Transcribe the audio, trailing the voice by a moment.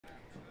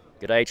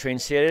G'day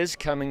trendsetters,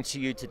 coming to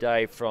you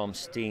today from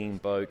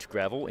Steamboat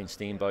Gravel in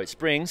Steamboat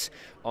Springs.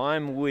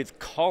 I'm with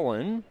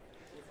Colin,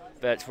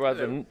 but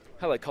rather than...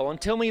 Hello Colin,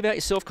 tell me about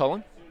yourself,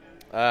 Colin.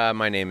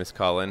 My name is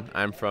Colin.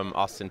 I'm from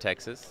Austin,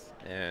 Texas,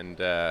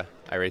 and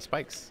I race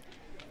bikes.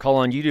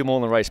 Colin, you do more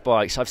than race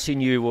bikes. I've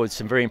seen you with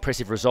some very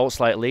impressive results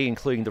lately,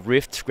 including the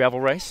Rift gravel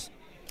race.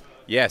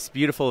 Yes,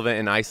 beautiful event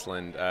in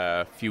Iceland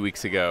a few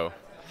weeks ago.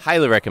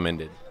 Highly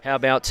recommended. How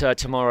about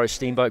tomorrow's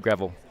Steamboat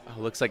Gravel?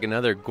 Looks like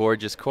another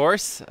gorgeous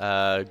course.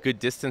 Good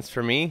distance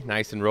for me,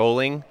 nice and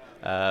rolling.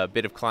 A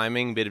bit of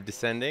climbing, bit of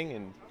descending,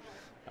 and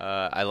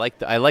I like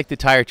the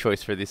tire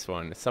choice for this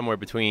one. It's somewhere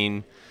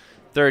between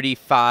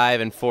 35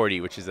 and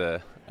 40, which is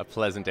a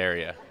pleasant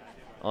area.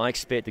 I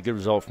expect a good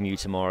result from you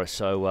tomorrow,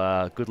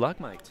 so good luck,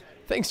 mate.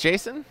 Thanks,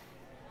 Jason.